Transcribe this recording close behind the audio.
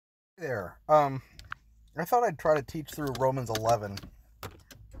There. I thought I'd try to teach through Romans 11.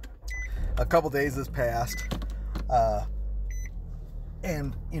 A couple days has passed.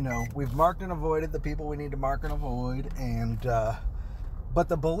 And, we've marked and avoided the people we need to mark and avoid. But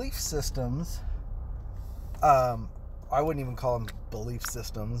the belief systems, I wouldn't even call them belief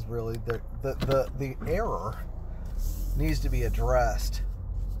systems, really. The error needs to be addressed,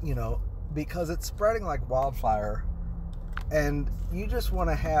 because it's spreading like wildfire. And you just want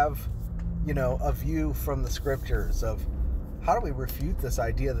to have, a view from the scriptures of how do we refute this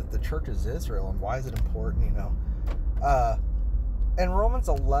idea that the church is Israel and why is it important, And Romans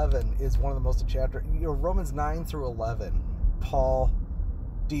 11 is one of the most chapter. Romans 9 through 11, Paul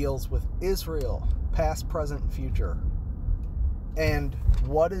deals with Israel, past, present, and future. And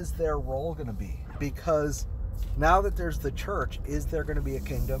what is their role going to be? Because now that there's the church, is there going to be a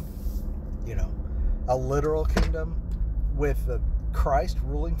kingdom? A literal kingdom with Christ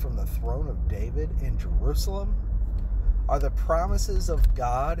ruling from the throne of David in Jerusalem? Are the promises of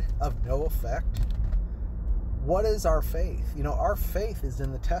God of no effect? What is our faith? Our faith is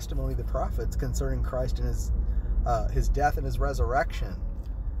in the testimony of the prophets concerning Christ and his death and his resurrection.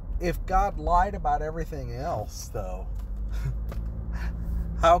 If God lied about everything else, though,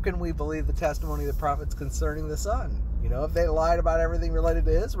 how can we believe the testimony of the prophets concerning the Son? If they lied about everything related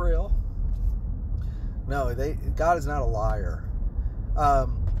to Israel. No, God is not a liar.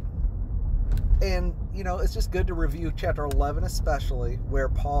 And it's just good to review chapter 11 especially, where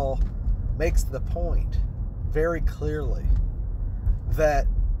Paul makes the point very clearly that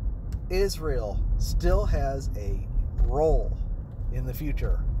Israel still has a role in the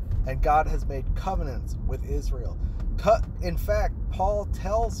future, and God has made covenants with Israel. In fact, Paul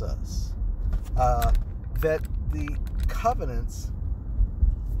tells us that the covenants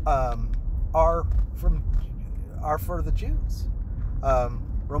are for the Jews.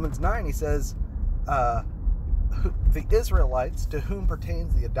 Romans 9, he says, the Israelites, to whom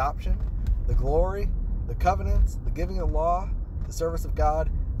pertains the adoption, the glory, the covenants, the giving of the law, the service of God,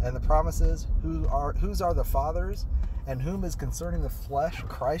 and the promises, whose are the fathers, and whom is concerning the flesh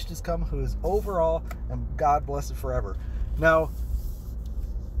Christ is come, who is over all, and God blessed forever. Now,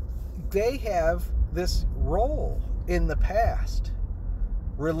 they have this role in the past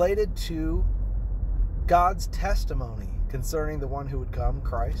related to God's testimony concerning the one who would come,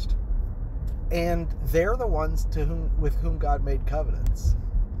 Christ. And they're the ones with whom God made covenants.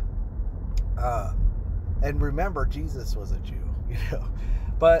 And remember, Jesus was a Jew,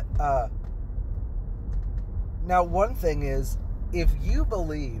 But now one thing is, if you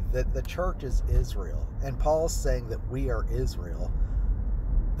believe that the church is Israel, and Paul's saying that we are Israel,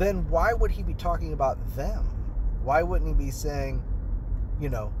 then why would he be talking about them? Why wouldn't he be saying,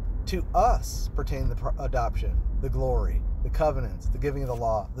 to us pertain the adoption, the glory, the covenants, the giving of the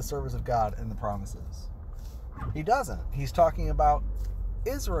law, the service of God, and the promises? He doesn't. He's talking about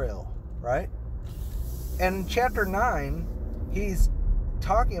Israel, right? And in chapter 9, he's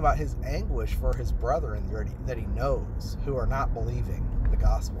talking about his anguish for his brethren that he knows who are not believing the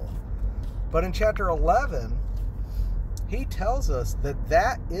gospel. But in chapter 11, he tells us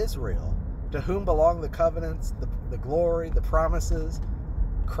that Israel, to whom belong the covenants, the glory, the promises,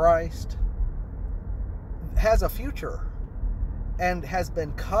 Christ, has a future and has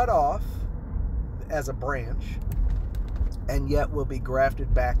been cut off as a branch and yet will be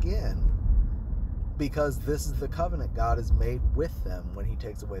grafted back in, because this is the covenant God has made with them when he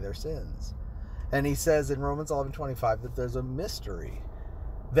takes away their sins. And he says in Romans 11:25 that there's a mystery,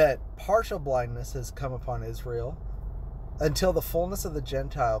 that partial blindness has come upon Israel until the fullness of the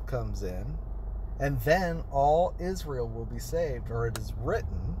Gentile comes in, and then all Israel will be saved. Or it is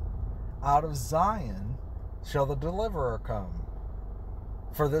written, out of Zion shall the deliverer come.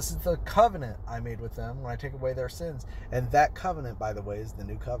 For this is the covenant I made with them when I take away their sins. And that covenant, by the way, is the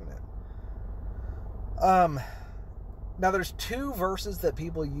new covenant. Now there's two verses that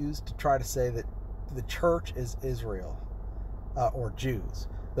people use to try to say that the church is Israel, or Jews.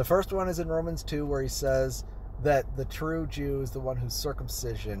 The first one is in Romans 2, where he says that the true Jew is the one whose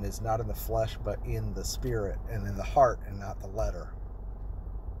circumcision is not in the flesh, but in the spirit and in the heart and not the letter.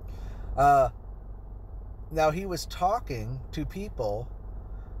 Now he was talking to people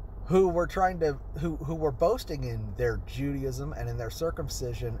who were who were boasting in their Judaism and in their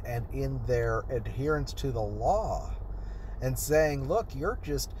circumcision and in their adherence to the law, and saying, look, you're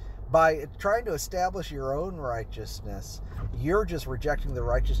just, by trying to establish your own righteousness, you're just rejecting the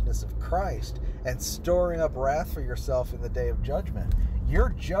righteousness of Christ and storing up wrath for yourself in the day of judgment.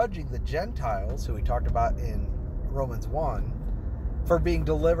 You're judging the Gentiles, who we talked about in Romans 1, for being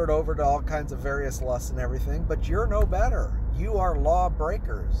delivered over to all kinds of various lusts and everything, but you're no better. you are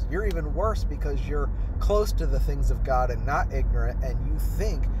lawbreakers. You're even worse because you're close to the things of God and not ignorant, and you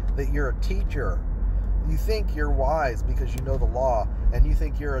think that you're a teacher. You think you're wise because you know the law, and you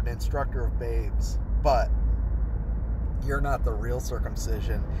think you're an instructor of babes. But you're not the real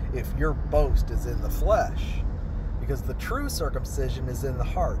circumcision if your boast is in the flesh, because the true circumcision is in the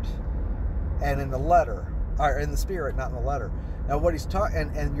heart and in the letter, or in the spirit, not in the letter. Now what he's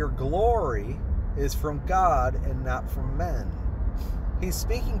talking, and your glory is from God and not from men. He's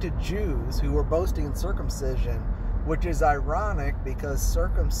speaking to Jews who were boasting in circumcision, which is ironic because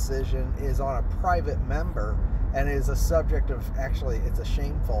circumcision is on a private member and is a subject of, actually, it's a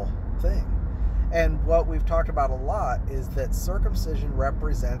shameful thing. And what we've talked about a lot is that circumcision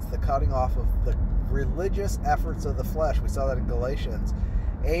represents the cutting off of the religious efforts of the flesh. We saw that in Galatians.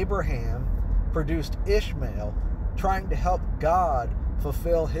 Abraham produced Ishmael, trying to help God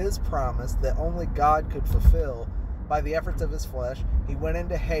fulfill his promise that only God could fulfill by the efforts of his flesh. He went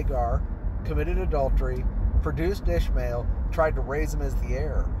into Hagar, committed adultery, produced Ishmael, tried to raise him as the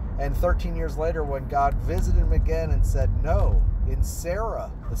heir. And 13 years later, when God visited him again and said, no, in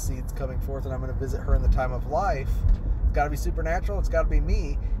Sarah the seed's coming forth, and I'm going to visit her in the time of life. It's got to be supernatural. It's got to be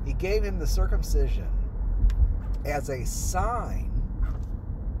me. He gave him the circumcision as a sign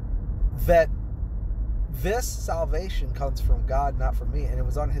that this salvation comes from God, not from me. And it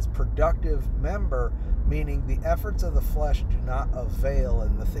was on his productive member, meaning the efforts of the flesh do not avail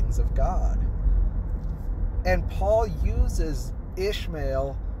in the things of God. And Paul uses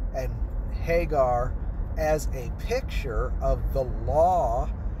Ishmael and Hagar as a picture of the law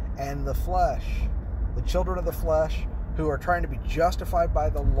and the flesh. The children of the flesh who are trying to be justified by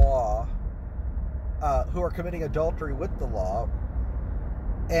the law, who are committing adultery with the law,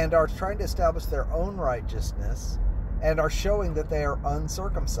 and are trying to establish their own righteousness, and are showing that they are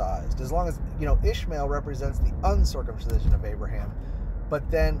uncircumcised. As long as, Ishmael represents the uncircumcision of Abraham, but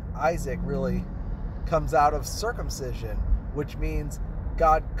then Isaac really comes out of circumcision, which means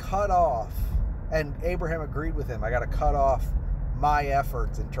God cut off, and Abraham agreed with him, I got to cut off my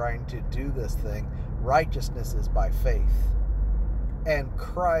efforts in trying to do this thing. Righteousness is by faith. And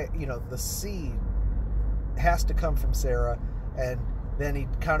the seed has to come from Sarah, and then he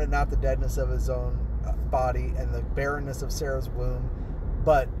counted not the deadness of his own body and the barrenness of Sarah's womb,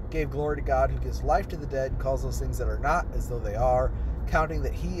 but gave glory to God, who gives life to the dead and calls those things that are not as though they are, counting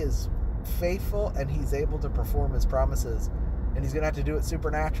that he is faithful and he's able to perform his promises, and he's going to have to do it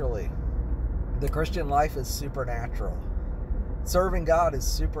supernaturally. The Christian life is supernatural. Serving God is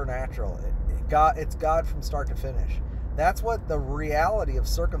supernatural. It's God from start to finish. That's what the reality of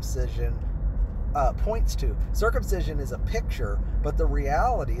circumcision points to. Circumcision is a picture, but the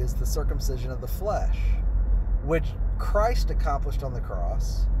reality is the circumcision of the flesh, which Christ accomplished on the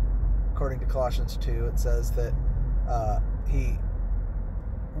cross. According to Colossians 2, it says that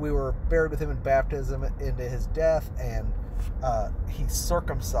we were buried with him in baptism into his death, and he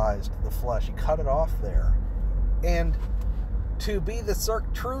circumcised the flesh. He cut it off there. And to be the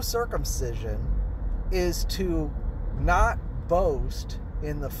true circumcision is to not boast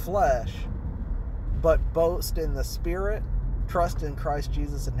in the flesh, but boast in the spirit, trust in Christ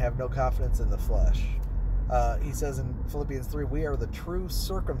Jesus, and have no confidence in the flesh. He says in Philippians 3, we are the true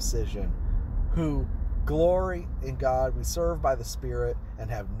circumcision who glory in God, we serve by the Spirit, and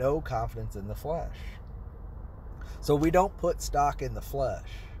have no confidence in the flesh. So we don't put stock in the flesh.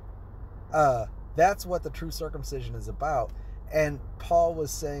 That's what the true circumcision is about. And Paul was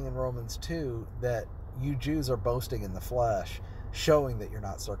saying in Romans 2 that you Jews are boasting in the flesh, showing that you're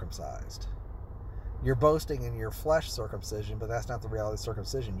not circumcised. You're boasting in your flesh circumcision, but that's not the reality of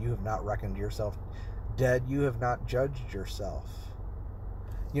circumcision. You have not reckoned yourself dead. You have not judged yourself.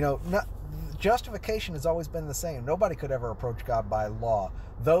 Justification has always been the same. Nobody could ever approach God by law.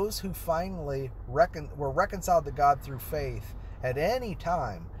 Those who finally were reconciled to God through faith at any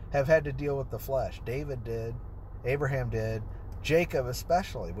time have had to deal with the flesh. David did. Abraham did. Jacob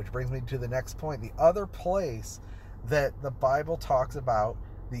especially, which brings me to the next point. The other place that the Bible talks about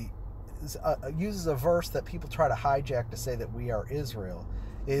uses a verse that people try to hijack to say that we are Israel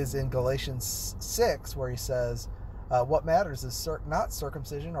is in Galatians 6, where he says, what matters is not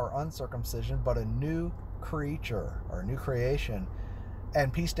circumcision or uncircumcision, but a new creature or a new creation,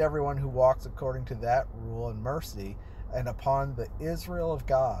 and peace to everyone who walks according to that rule and mercy, and upon the Israel of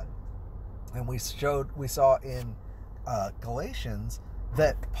God. And we saw in Galatians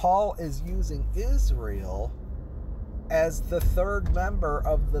that Paul is using Israel as the third member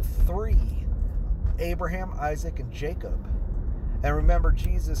of the three, Abraham, Isaac, and Jacob. And remember,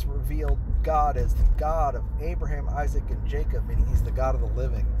 Jesus revealed God as the God of Abraham, Isaac, and Jacob, meaning he's the God of the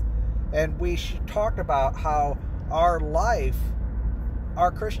living. And we talked about how our life,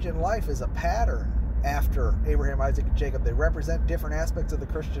 our Christian life, is a pattern after Abraham, Isaac, and Jacob. They represent different aspects of the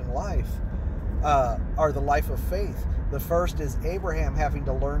Christian life, are the life of faith. The first is Abraham having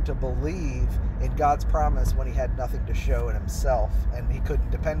to learn to believe in God's promise when he had nothing to show in himself and he couldn't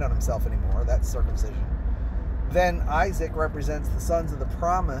depend on himself anymore. That's circumcision. Then Isaac represents the sons of the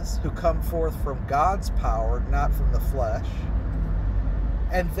promise who come forth from God's power, not from the flesh.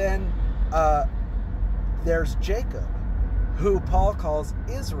 And then there's Jacob, who Paul calls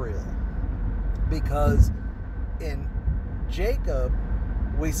Israel, because in Jacob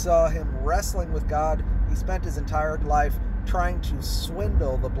we saw him wrestling with God. He spent his entire life trying to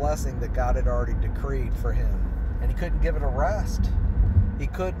swindle the blessing that God had already decreed for him, and he couldn't give it a rest. He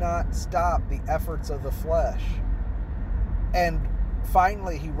could not stop the efforts of the flesh. And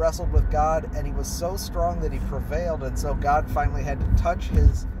finally he wrestled with God, and he was so strong that he prevailed, and so God finally had to touch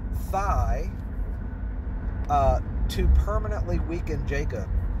his thigh to permanently weaken Jacob.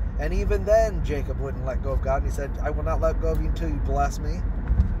 And even then Jacob wouldn't let go of God, and he said, I will not let go of you until you bless me.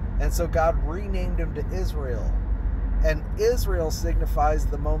 And so God renamed him to Israel. And Israel signifies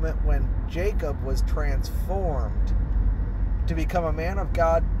the moment when Jacob was transformed to become a man of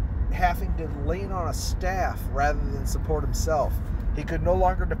God, having to lean on a staff rather than support himself. He could no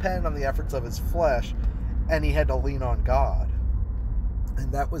longer depend on the efforts of his flesh, and he had to lean on God.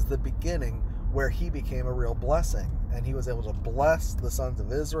 And that was the beginning where he became a real blessing. And he was able to bless the sons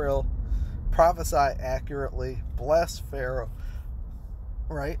of Israel, prophesy accurately, bless Pharaoh,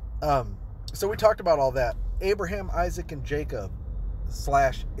 right? So we talked about all that. Abraham, Isaac, and Jacob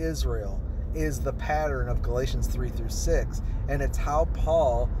 / Israel is the pattern of Galatians 3 through 6. And it's how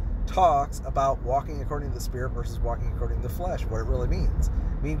Paul talks about walking according to the Spirit versus walking according to the flesh. What it really means.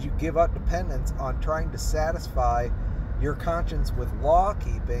 It means you give up dependence on trying to satisfy your conscience with law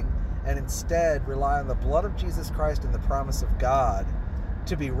keeping, and instead rely on the blood of Jesus Christ and the promise of God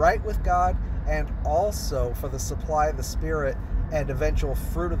to be right with God, and also for the supply of the Spirit and eventual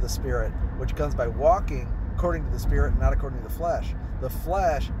fruit of the Spirit, which comes by walking according to the Spirit and not according to the flesh. The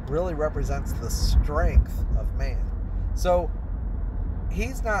flesh really represents the strength of man. So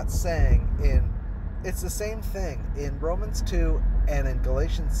he's not saying it's the same thing in Romans 2 and in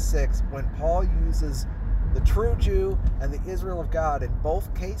Galatians 6 when Paul uses the true Jew and the Israel of God. In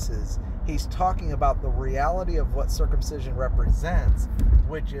both cases, he's talking about the reality of what circumcision represents,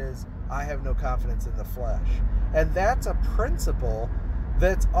 which is, I have no confidence in the flesh. And that's a principle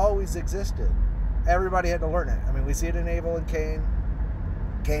that's always existed. Everybody had to learn it. I mean, we see it in Abel and Cain.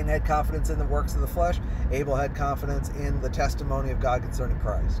 Cain had confidence in the works of the flesh. Abel had confidence in the testimony of God concerning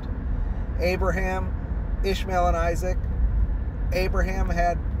Christ. Abraham, Ishmael, and Isaac. Abraham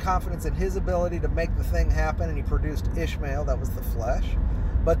had confidence in his ability to make the thing happen, and he produced Ishmael. That was the flesh.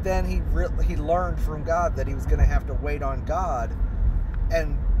 But then he learned from God that he was going to have to wait on God,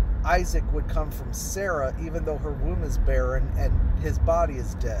 and Isaac would come from Sarah, even though her womb is barren and his body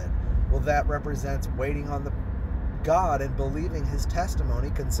is dead. Well, that represents waiting on the God and believing his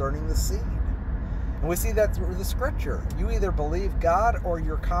testimony concerning the seed. And we see that through the scripture. You either believe God or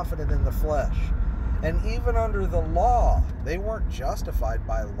you're confident in the flesh. And even under the law, they weren't justified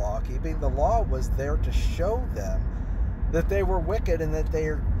by law keeping. The law was there to show them that they were wicked and that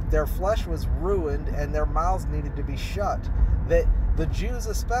their flesh was ruined and their mouths needed to be shut. That the Jews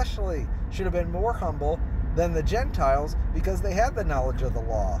especially should have been more humble than the Gentiles because they had the knowledge of the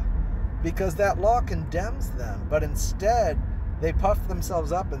law. Because that law condemns them. But instead, they puffed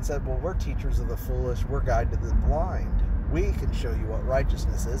themselves up and said, well, we're teachers of the foolish, we're guide to the blind. We can show you what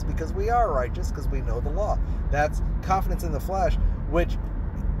righteousness is because we are righteous because we know the law. That's confidence in the flesh, which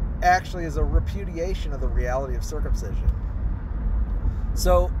actually is a repudiation of the reality of circumcision.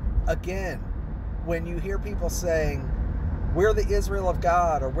 So, again, when you hear people saying, we're the Israel of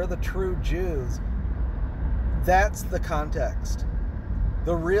God or we're the true Jews, that's the context.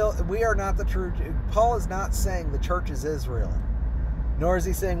 We are not the true Jews. Paul is not saying the church is Israel, nor is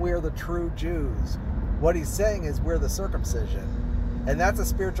he saying we are the true Jews. What he's saying is we're the circumcision. And that's a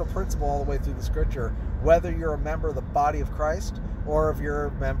spiritual principle all the way through the scripture, whether you're a member of the body of Christ or if you're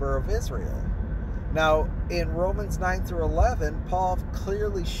a member of Israel. Now, in Romans 9 through 11, Paul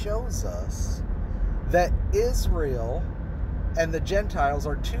clearly shows us that Israel and the Gentiles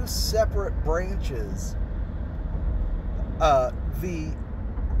are two separate branches.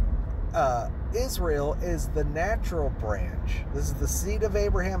 Israel is the natural branch. This is the seed of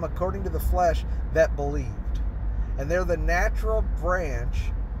Abraham according to the flesh that believed. And they're the natural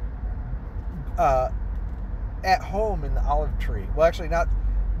branch at home in the olive tree. Well, actually, not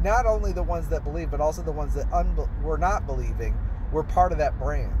only the ones that believe, but also the ones that were not believing were part of that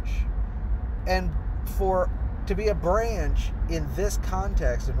branch. And for to be a branch in this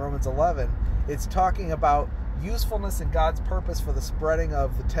context in Romans 11, it's talking about usefulness in God's purpose for the spreading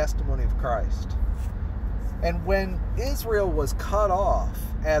of the testimony of Christ. And when Israel was cut off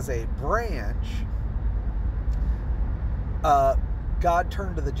as a branch, God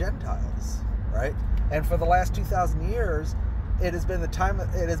turned to the Gentiles, right? And for the last 2,000 years, it has been the time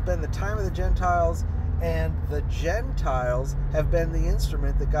of the Gentiles, and the Gentiles have been the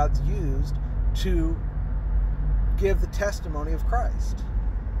instrument that God's used to give the testimony of Christ,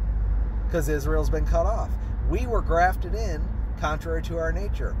 because Israel's been cut off. We were grafted in contrary to our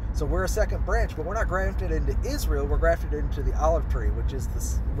nature. So we're a second branch, but we're not grafted into Israel, we're grafted into the olive tree,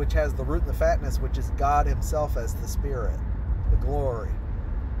 which has the root and the fatness, which is God himself as the Spirit, the glory,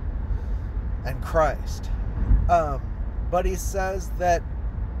 and Christ. But he says that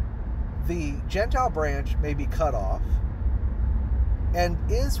the Gentile branch may be cut off, and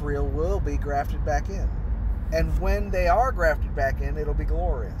Israel will be grafted back in. And when they are grafted back in, it'll be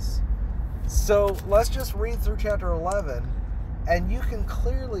glorious. So let's just read through chapter 11, and you can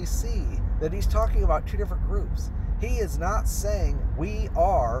clearly see that he's talking about two different groups. He is not saying we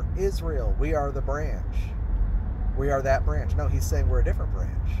are Israel, we are the branch, we are that branch. No, he's saying we're a different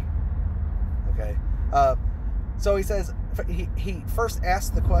branch. Okay? So he says, he first asks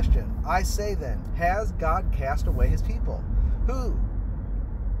the question, I say then, has God cast away his people? Who?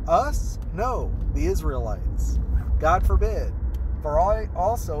 Us? No, the Israelites. God forbid. For I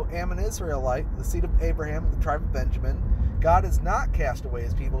also am an Israelite, the seed of Abraham, the tribe of Benjamin. God has not cast away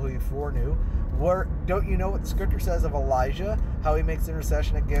his people who he foreknew. Don't you know what the scripture says of Elijah, how he makes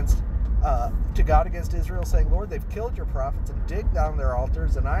intercession to God against Israel, saying, Lord, they've killed your prophets and digged down their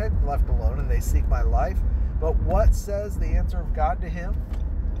altars, and I am left alone, and they seek my life. But what says the answer of God to him?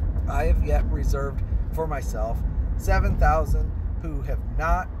 I have yet reserved for myself 7,000 who have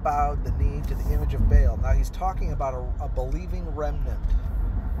not bowed the knee to the image of Baal. Now he's talking about a believing remnant.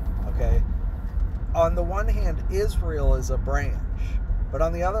 Okay? On the one hand, Israel is a branch. But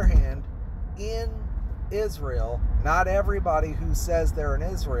on the other hand, in Israel, not everybody who says they're an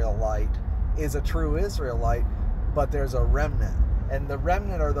Israelite is a true Israelite, but there's a remnant. And the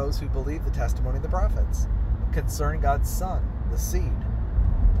remnant are those who believe the testimony of the prophets concerning God's Son, the seed.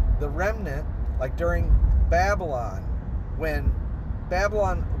 The remnant, like during Babylon, when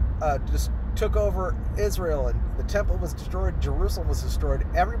Babylon just took over Israel and the temple was destroyed, Jerusalem was destroyed,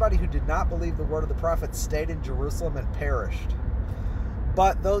 everybody who did not believe the word of the prophets stayed in Jerusalem and perished.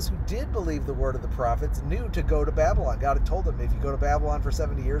 But those who did believe the word of the prophets knew to go to Babylon. God had told them, if you go to Babylon for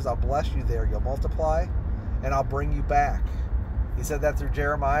 70 years, I'll bless you there. You'll multiply, and I'll bring you back. He said that through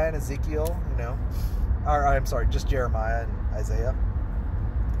Jeremiah and Ezekiel, Or, I'm sorry, just Jeremiah and Isaiah.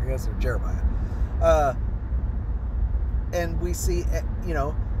 I guess they're Jeremiah. And we see,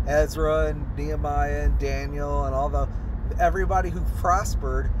 Ezra and Nehemiah and Daniel and everybody who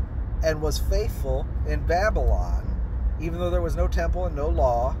prospered and was faithful in Babylon, even though there was no temple and no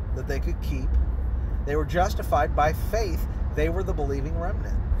law that they could keep. They were justified by faith. They were the believing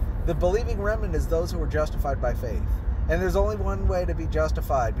remnant. The believing remnant is those who were justified by faith. And there's only one way to be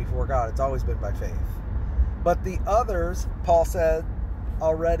justified before God. It's always been by faith. But the others, Paul said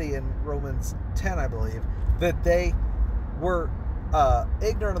already in Romans 10, I believe, that they were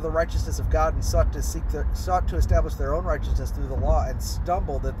ignorant of the righteousness of God and sought to establish their own righteousness through the law and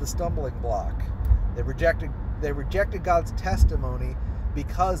stumbled at the stumbling block. They rejected God's testimony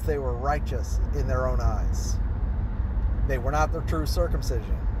because they were righteous in their own eyes. They were not the true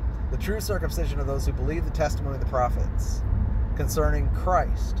circumcision. The true circumcision are those who believe the testimony of the prophets concerning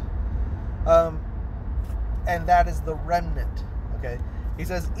Christ. And that is the remnant. Okay? He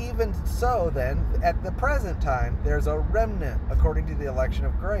says, even so then, at the present time, there's a remnant according to the election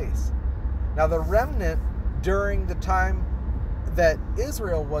of grace. Now the remnant during the time that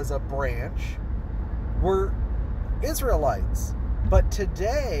Israel was a branch were Israelites. But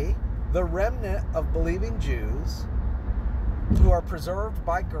today, the remnant of believing Jews who are preserved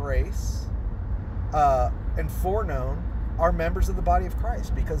by grace and foreknown are members of the body of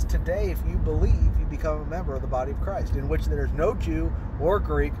Christ. Because today, if you believe, you become a member of the body of Christ, in which there's no Jew or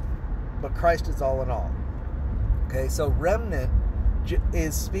Greek, but Christ is all in all. Okay, so remnant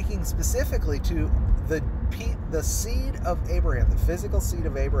is speaking specifically to the seed of Abraham, the physical seed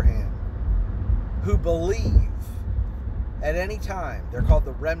of Abraham, who believe at any time. They're called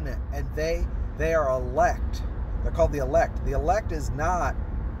the remnant, and they are elect. They're called the elect. The elect is not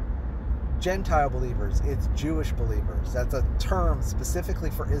Gentile believers, it's Jewish believers. That's a term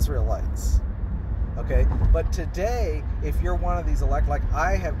specifically for Israelites. Okay, but today, if you're one of these elect, like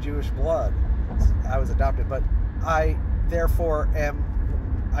I have Jewish blood, I was adopted, but I therefore am,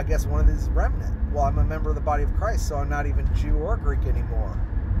 I guess, one of these remnant. well, I'm a member of the body of Christ, so I'm not even Jew or Greek anymore,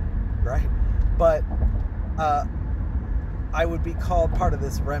 right? But I would be called part of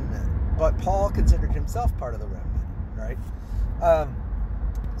this remnant. But Paul considered himself part of the remnant, right?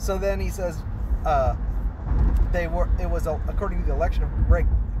 So then he says, it was according to the election of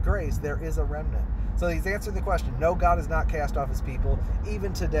grace, there is a remnant. So he's answering the question. No, God has not cast off his people.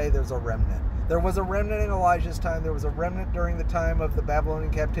 Even today, there's a remnant. There was a remnant in Elijah's time. There was a remnant during the time of the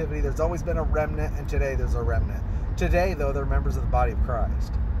Babylonian captivity. There's always been a remnant, and today there's a remnant. Today, though, they're members of the body of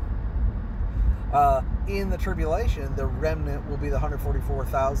Christ. In the tribulation, the remnant will be the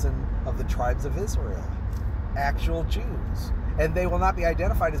 144,000 of the tribes of Israel, actual Jews. And they will not be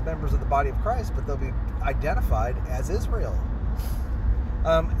identified as members of the body of Christ, but they'll be identified as Israel.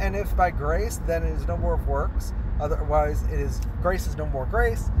 And if by grace, then it is no more of works. Otherwise, grace is no more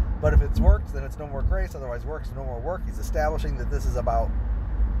grace. But if it's works, then it's no more grace. Otherwise, works is no more work. He's establishing that this is about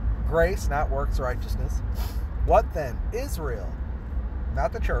grace, not works righteousness. What then? Israel,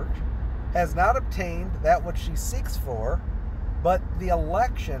 not the church, has not obtained that which she seeks for, but the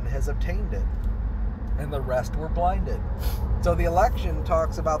election has obtained it, and the rest were blinded. So the election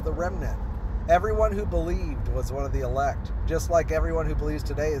talks about the remnant. Everyone who believed was one of the elect, just like everyone who believes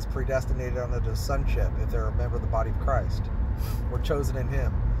today is predestinated unto the sonship if they're a member of the body of Christ. We're chosen in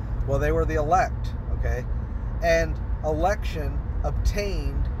him. Well, they were the elect, okay? And election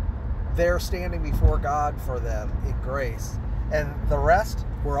obtained their standing before God for them in grace. And the rest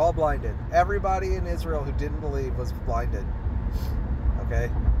were all blinded. Everybody in Israel who didn't believe was blinded, okay?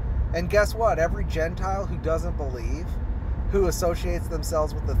 And guess what? Every Gentile who doesn't believe, who associates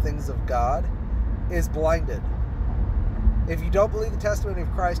themselves with the things of God, is blinded. If you don't believe the testimony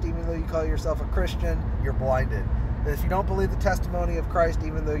of Christ, even though you call yourself a Christian, you're blinded. If you don't believe the testimony of Christ,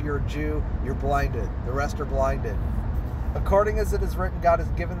 even though you're a Jew, you're blinded. The rest are blinded. According as it is written, God has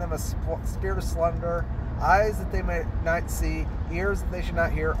given them a spirit of slumber, eyes that they may not see, ears that they should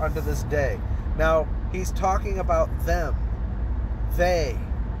not hear unto this day. Now, he's talking about them.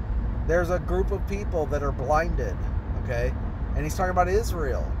 There's a group of people that are blinded, okay? And he's talking about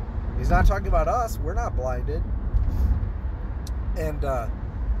Israel. He's not talking about us. We're not blinded. And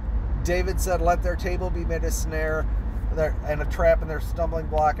David said, let their table be made a snare and a trap and their stumbling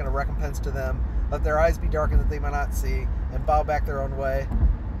block and a recompense to them. Let their eyes be darkened that they may not see and bow back their own way.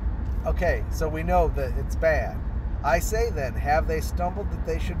 Okay, so we know that it's bad. I say then, have they stumbled that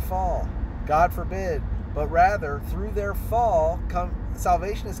they should fall? God forbid. But rather, through their fall,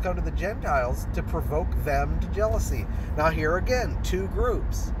 salvation has come to the Gentiles to provoke them to jealousy. Now here again, two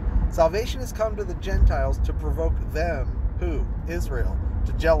groups. Salvation has come to the Gentiles to provoke them, who? Israel,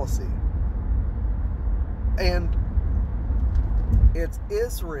 to jealousy. And it's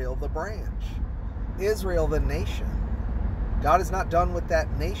Israel, the branch. Israel, the nation. God is not done with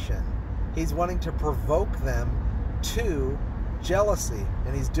that nation. He's wanting to provoke them to jealousy,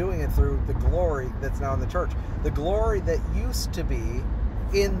 and he's doing it through the glory that's now in the church. The glory that used to be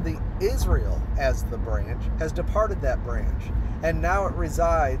in the Israel as the branch has departed that branch, and now it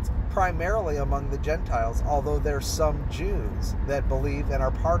resides primarily among the Gentiles, although there's some Jews that believe and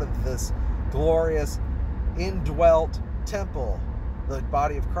are part of this glorious indwelt temple, the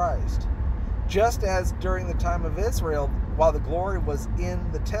body of Christ. Just as during the time of Israel, while the glory was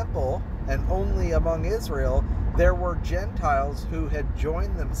in the temple and only among Israel, there were Gentiles who had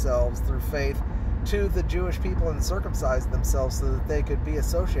joined themselves through faith to the Jewish people and circumcised themselves so that they could be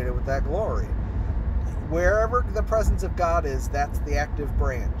associated with that glory. Wherever the presence of God is, that's the active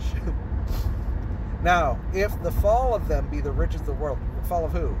branch. Now, if the fall of them be the riches of the world, the fall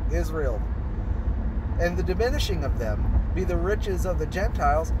of who? Israel. And the diminishing of them be the riches of the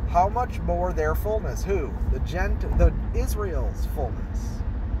Gentiles, how much more their fullness? Who? The Israel's fullness.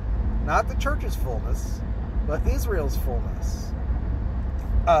 Not the church's fullness, but Israel's fullness.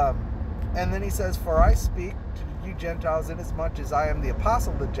 And then he says, for I speak to you Gentiles, inasmuch as I am the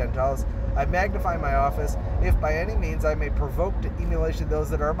apostle of the Gentiles, I magnify my office, if by any means I may provoke to emulation those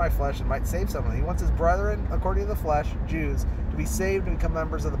that are of my flesh and might save some of them. He wants his brethren, according to the flesh, Jews, to be saved and become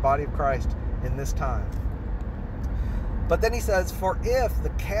members of the body of Christ in this time. But then he says, for if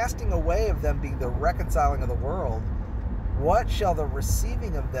the casting away of them be the reconciling of the world, what shall the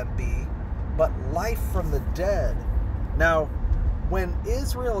receiving of them be but life from the dead? Now, when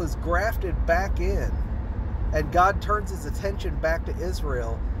Israel is grafted back in, and God turns his attention back to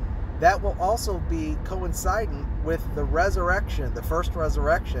Israel, that will also be coincident with the resurrection, the first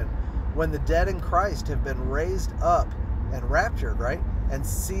resurrection, when the dead in Christ have been raised up and raptured, right? And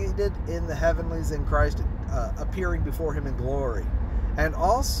seated in the heavenlies in Christ, appearing before him in glory. And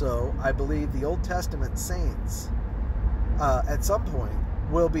also, I believe the Old Testament saints, at some point,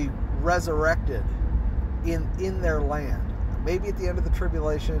 will be resurrected in their land. Maybe at the end of the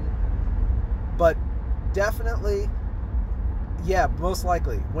tribulation, but definitely, yeah, most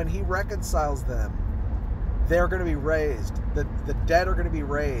likely, when he reconciles them, they're going to be raised. The dead are going to be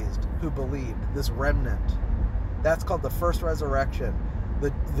raised who believed, this remnant. That's called the first resurrection.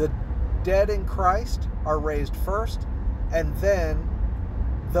 The dead in Christ are raised first, and then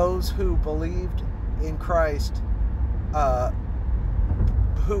those who believed in Christ,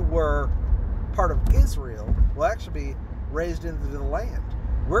 who were part of Israel, will actually be raised into the land.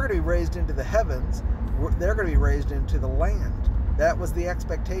 We're going to be raised into the heavens. They're going to be raised into the land. That was the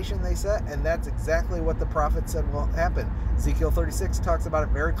expectation they set, and that's exactly what the prophet said will happen. Ezekiel 36 talks about it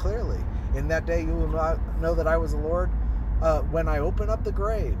very clearly. In that day you will not know that I was the Lord when I open up the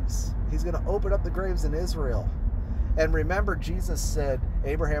graves. He's going to open up the graves in Israel. And remember, Jesus said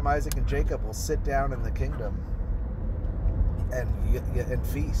Abraham, Isaac, and Jacob will sit down in the kingdom and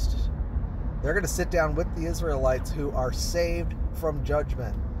feast. They're going to sit down with the Israelites who are saved from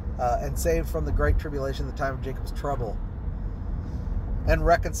judgment and saved from the great tribulation, the time of Jacob's trouble, and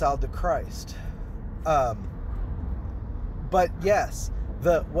reconciled to Christ. But yes,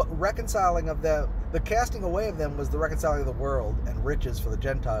 the reconciling of them, the casting away of them was the reconciling of the world and riches for the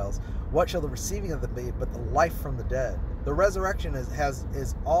Gentiles. What shall the receiving of them be but the life from the dead? The resurrection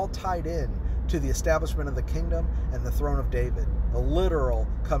is all tied in to the establishment of the kingdom and the throne of David, the literal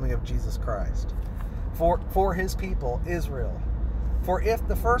coming of Jesus Christ for his people, Israel. For if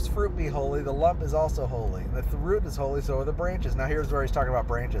the first fruit be holy, the lump is also holy. And if the root is holy, so are the branches. Now here's where he's talking about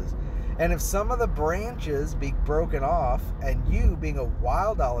branches. And if some of the branches be broken off, and you, being a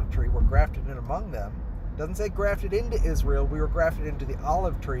wild olive tree, were grafted in among them, it doesn't say grafted into Israel, we were grafted into the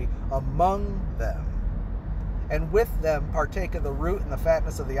olive tree among them. And with them partake of the root and the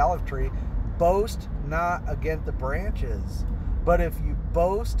fatness of the olive tree, boast not against the branches. But if you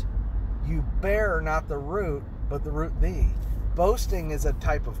boast, you bear not the root, but the root thee. Boasting is a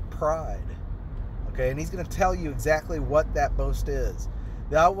type of pride. Okay, and he's going to tell you exactly what that boast is.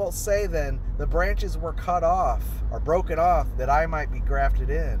 Thou wilt say then, the branches were cut off, or broken off, that I might be grafted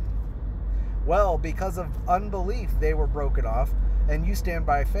in. Well, because of unbelief they were broken off, and you stand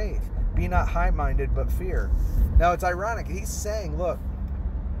by faith. Be not high-minded, but fear. Now it's ironic. He's saying, look,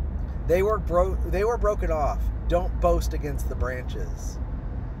 they were broken off. Don't boast against the branches.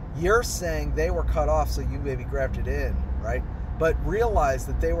 You're saying they were cut off so you may be grafted in, right? But realize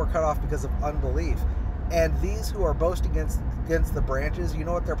that they were cut off because of unbelief. And these who are boasting against the branches, you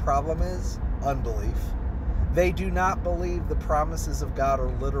know what their problem is? Unbelief. They do not believe the promises of God are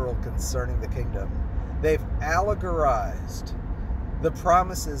literal concerning the kingdom. They've allegorized the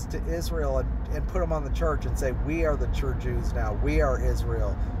promises to Israel and put them on the church and say, we are the true Jews now. We are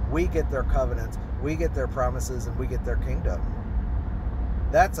Israel. We get their covenants. We get their promises, and we get their kingdom.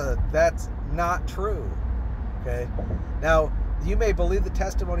 That's not true. Okay? Now, you may believe the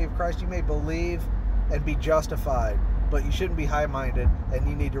testimony of Christ. You may believe and be justified, but you shouldn't be high-minded, and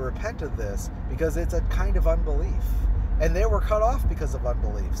you need to repent of this because it's a kind of unbelief. And they were cut off because of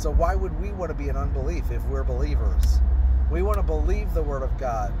unbelief. So why would we want to be in unbelief if we're believers? We want to believe the Word of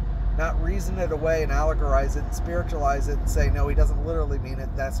God, not reason it away and allegorize it and spiritualize it and say, no, he doesn't literally mean it.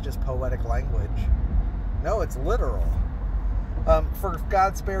 That's just poetic language. No, it's literal. For if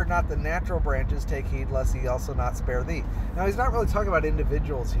God spared not the natural branches, take heed lest he also not spare thee. Now, he's not really talking about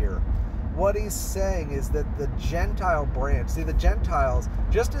individuals here. What he's saying is that the Gentile branch, see, the Gentiles,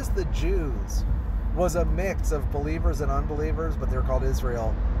 just as the Jews was a mix of believers and unbelievers, but they're called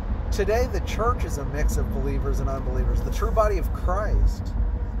Israel. Today, the church is a mix of believers and unbelievers. The true body of Christ,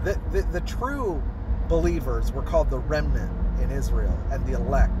 the true believers were called the remnant in Israel and the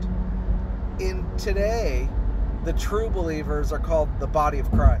elect. In today, the true believers are called the body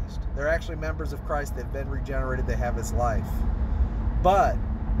of Christ. They're actually members of Christ. They've been regenerated. They have his life. But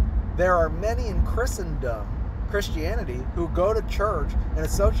there are many in Christianity, who go to church and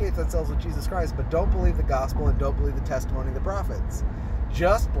associate themselves with Jesus Christ, but don't believe the gospel and don't believe the testimony of the prophets.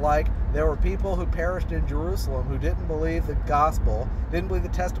 Just like there were people who perished in Jerusalem who didn't believe the gospel, didn't believe the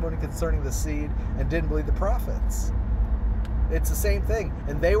testimony concerning the seed, and didn't believe the prophets. It's the same thing.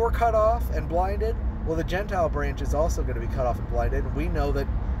 And they were cut off and blinded. Well, the Gentile branch is also going to be cut off and blinded. And we know that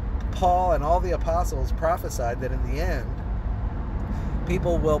Paul and all the apostles prophesied that in the end,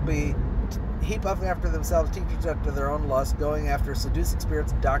 people will be heap up after themselves, teachers after their own lust, going after seducing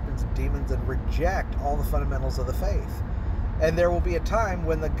spirits and doctrines of demons, and reject all the fundamentals of the faith. And there will be a time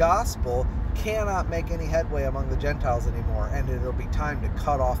when the gospel cannot make any headway among the Gentiles anymore, and it'll be time to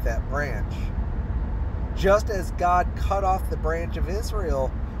cut off that branch. Just as God cut off the branch of Israel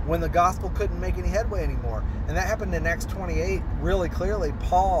when the gospel couldn't make any headway anymore. And that happened in Acts 28 really clearly.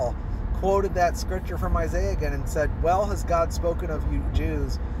 Paul quoted that scripture from Isaiah again and said, well, has God spoken of you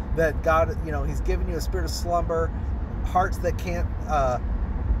Jews, that God, he's given you a spirit of slumber, hearts that can't,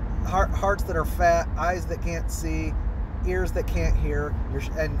 hearts that are fat, eyes that can't see, ears that can't hear,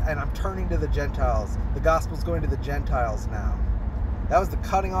 and I'm turning to the Gentiles. The gospel's going to the Gentiles now. That was the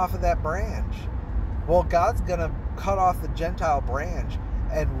cutting off of that branch. Well, God's going to cut off the Gentile branch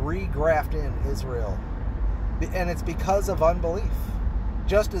and regraft in Israel. And it's because of unbelief.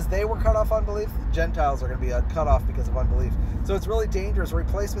 Just as they were cut off unbelief, the Gentiles are going to be cut off because of unbelief. So it's really dangerous.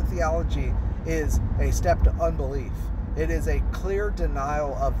 Replacement theology is a step to unbelief. It is a clear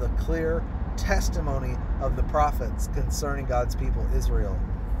denial of the clear testimony of the prophets concerning God's people, Israel.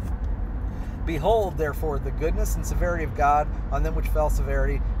 Behold, therefore, the goodness and severity of God on them which fell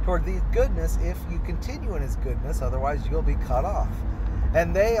severity, toward the goodness, if you continue in his goodness, otherwise you'll be cut off.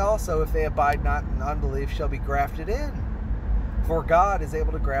 And they also, if they abide not in unbelief, shall be grafted in. For God is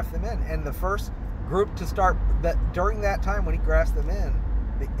able to graft them in. And the first group to start, that during that time when he grafts them in,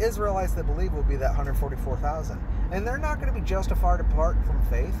 the Israelites that believe will be that 144,000. And they're not going to be justified apart from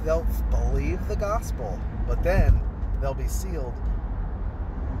faith. They'll believe the gospel. But then they'll be sealed.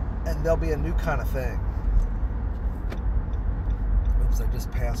 And there'll be a new kind of thing. Oops, I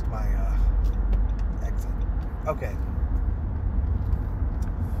just passed my exit. Okay.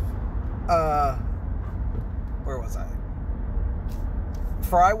 Where was I?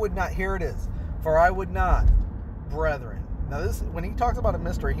 For I would not, here it is. For I would not, brethren. Now this, when he talks about a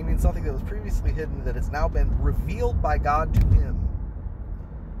mystery, he means something that was previously hidden that has now been revealed by God to him.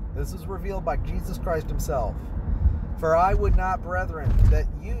 This is revealed by Jesus Christ himself. For I would not, brethren, that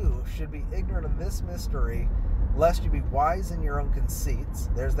you should be ignorant of this mystery, lest you be wise in your own conceits.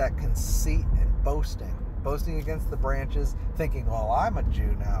 There's that conceit and boasting. Boasting against the branches, thinking, well, I'm a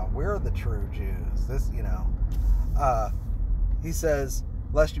Jew now. We're the true Jews. This, he says,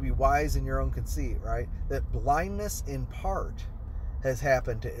 lest you be wise in your own conceit, right? That blindness in part has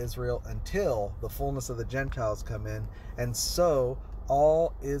happened to Israel until the fullness of the Gentiles come in, and so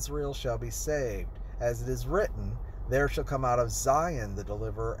all Israel shall be saved. As it is written, there shall come out of Zion the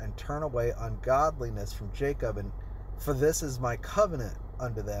deliverer, and turn away ungodliness from Jacob, and for this is my covenant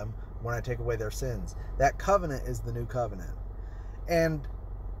unto them when I take away their sins. That covenant is the new covenant. And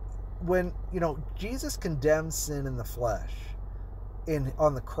when, Jesus condemned sin in the flesh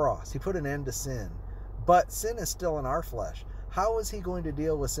on the cross, he put an end to sin, but sin is still in our flesh. How is he going to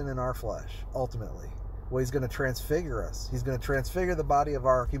deal with sin in our flesh ultimately? Well, he's going to transfigure us. He's going to transfigure the body of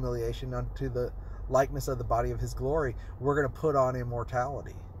our humiliation unto the likeness of the body of his glory. We're going to put on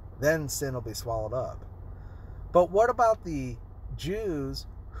immortality. Then sin will be swallowed up. But what about the Jews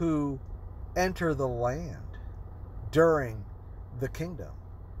who enter the land during the kingdom?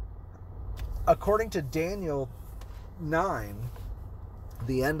 According to Daniel 9,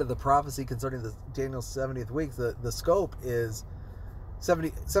 the end of the prophecy concerning Daniel's 70th week, the scope is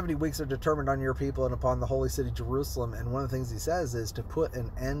 70 weeks are determined on your people and upon the holy city Jerusalem. And one of the things he says is to put an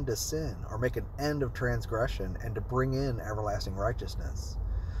end to sin, or make an end of transgression, and to bring in everlasting righteousness.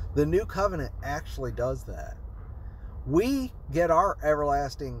 The new covenant actually does that. We get our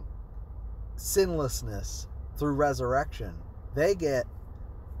everlasting sinlessness through resurrection. They get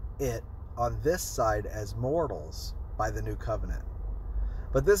it on this side as mortals by the new covenant.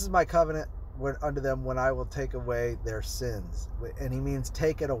 But this is my covenant unto them when I will take away their sins. And he means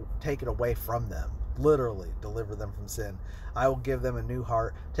take it away from them. Literally, deliver them from sin. I will give them a new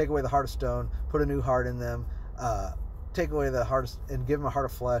heart, take away the heart of stone, put a new heart in them, take away the heart and give them a heart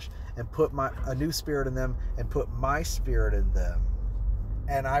of flesh, and put a new spirit in them, and put my spirit in them.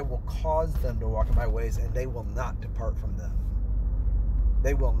 And I will cause them to walk in my ways, and they will not depart from them.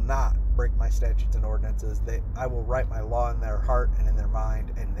 They will not break my statutes and ordinances. I will write my law in their heart and in their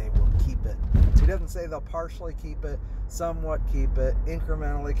mind, and they will keep it. So he doesn't say they'll partially keep it, somewhat keep it,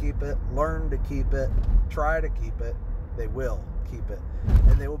 incrementally keep it, learn to keep it, try to keep it. They will keep it.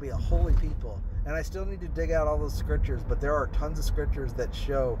 And they will be a holy people. And I still need to dig out all those scriptures, but there are tons of scriptures that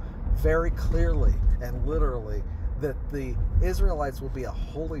show very clearly and literally that the Israelites will be a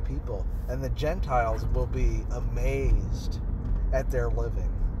holy people, and the Gentiles will be amazed at their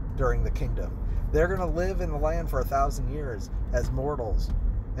living during the kingdom. They're going to live in the land for 1,000 years as mortals,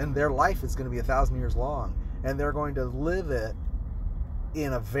 and their life is going to be 1,000 years long, and they're going to live it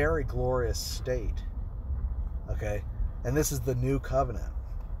in a very glorious state. Okay? And this is the new covenant.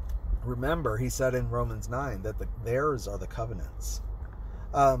 Remember, he said in Romans 9 that theirs are the covenants.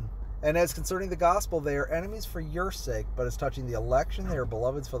 And as concerning the gospel, they are enemies for your sake, but as touching the election, they are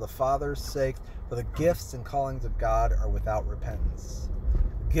beloveds for the Father's sake, for the gifts and callings of God are without repentance.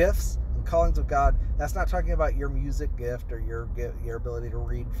 Gifts and and callings of God, that's not talking about your music gift or your ability to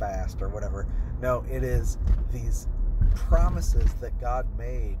read fast or whatever. No, it is these promises that God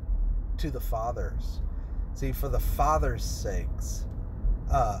made to the fathers. See, for the fathers' sakes,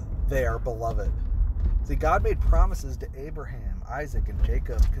 they are beloved. See, God made promises to Abraham, Isaac, and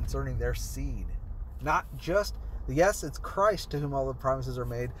Jacob concerning their seed. Not just, yes, it's Christ to whom all the promises are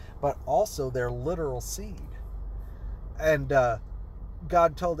made, but also their literal seed. And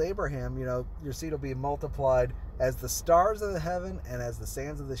God told Abraham, your seed will be multiplied as the stars of the heaven and as the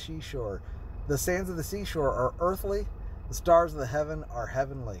sands of the seashore. The sands of the seashore are earthly, the stars of the heaven are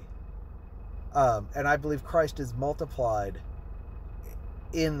heavenly. And I believe Christ is multiplied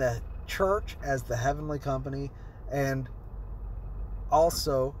in the church as the heavenly company, and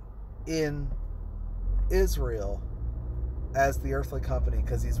also in Israel as the earthly company,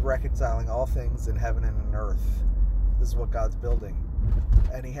 because he's reconciling all things in heaven and in earth. This is what God's building.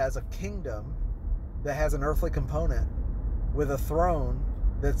 And he has a kingdom that has an earthly component with a throne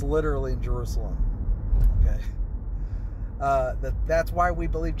that's literally in Jerusalem. Okay? That's why we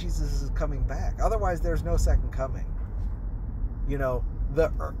believe Jesus is coming back. Otherwise, there's no second coming.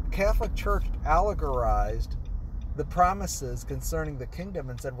 The Catholic Church allegorized the promises concerning the kingdom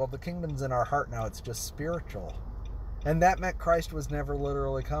and said, well, the kingdom's in our heart now, it's just spiritual. And that meant Christ was never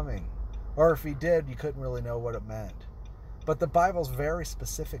literally coming. Or if he did, you couldn't really know what it meant. But the Bible's very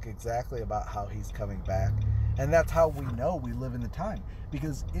specific exactly about how he's coming back. And that's how we know we live in the time.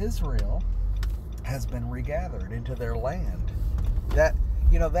 Because Israel has been regathered into their land. That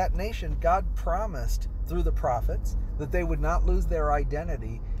nation, God promised through the prophets that they would not lose their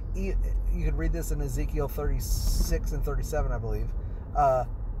identity. You could read this in Ezekiel 36 and 37, I believe.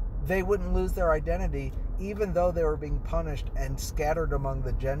 They wouldn't lose their identity even though they were being punished and scattered among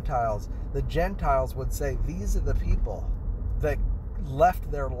the Gentiles. The Gentiles would say, these are the people that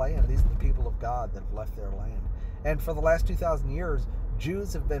left their land. These are the people of God that have left their land. And for the last 2,000 years,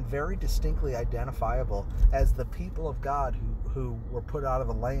 Jews have been very distinctly identifiable as the people of God who were put out of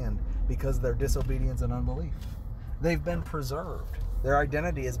the land because of their disobedience and unbelief. They've been preserved. Their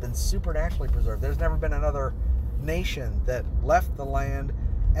identity has been supernaturally preserved. There's never been another nation that left the land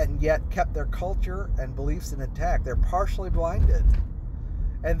and yet kept their culture and beliefs intact. They're partially blinded.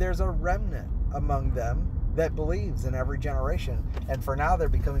 And there's a remnant among them that believes in every generation. And for now, they're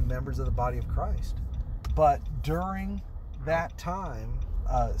becoming members of the body of Christ. But during that time,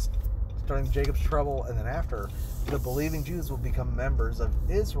 during Jacob's trouble and then after, the believing Jews will become members of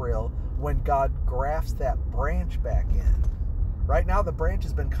Israel when God grafts that branch back in. Right now, the branch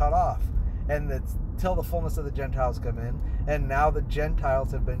has been cut off, and it's till the fullness of the Gentiles come in, and now the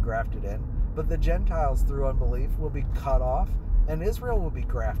Gentiles have been grafted in. But the Gentiles, through unbelief, will be cut off, and Israel will be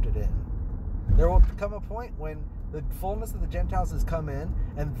grafted in. There will come a point when the fullness of the Gentiles has come in,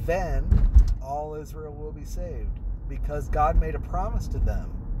 and then all Israel will be saved, because God made a promise to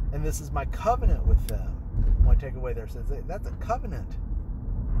them, and this is my covenant with them. When I take away their sins, that's a covenant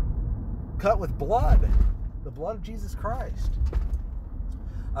cut with blood, the blood of Jesus Christ,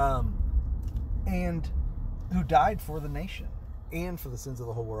 and who died for the nation and for the sins of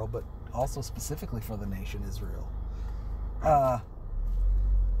the whole world, but also specifically for the nation Israel.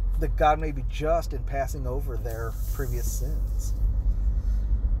 That God may be just in passing over their previous sins.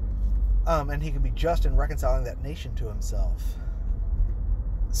 And he can be just in reconciling that nation to himself.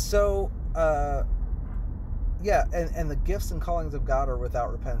 So, and the gifts and callings of God are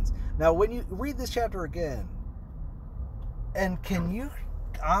without repentance. Now, when you read this chapter again, and can you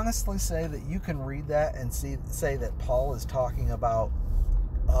honestly say that you can read that and say that Paul is talking about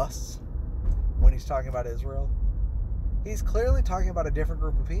us when he's talking about Israel? He's clearly talking about a different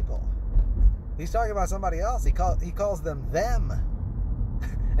group of people. He's talking about somebody else. He calls them.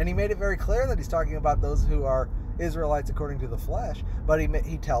 And he made it very clear that he's talking about those who are Israelites according to the flesh. But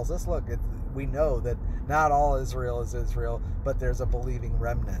he tells us, look, we know that not all Israel is Israel, but there's a believing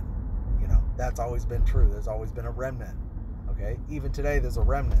remnant. That's always been true. There's always been a remnant. Okay? Even today, there's a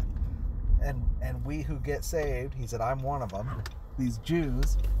remnant. And we who get saved, he said, I'm one of them. These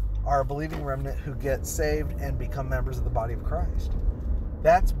Jews are a believing remnant who get saved and become members of the body of Christ.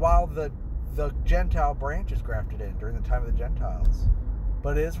 That's while the Gentile branch is grafted in during the time of the Gentiles.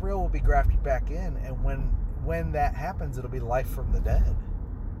 But Israel will be grafted back in, and when that happens, it'll be life from the dead.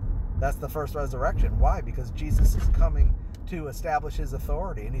 That's the first resurrection. Why? Because Jesus is coming to establish his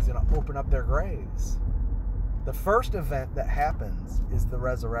authority, and he's going to open up their graves. The first event that happens is the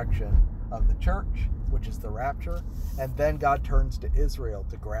resurrection of the church, which is the rapture, and then God turns to Israel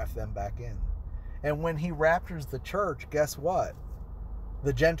to graft them back in. And when he raptures the church, guess what?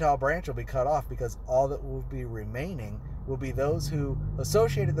 The Gentile branch will be cut off, because all that will be remaining will be those who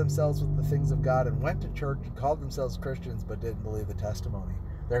associated themselves with the things of God and went to church and called themselves Christians but didn't believe the testimony.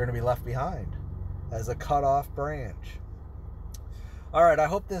 They're going to be left behind as a cut-off branch. All right, I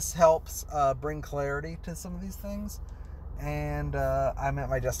hope this helps bring clarity to some of these things. And I'm at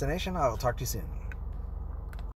my destination. I will talk to you soon.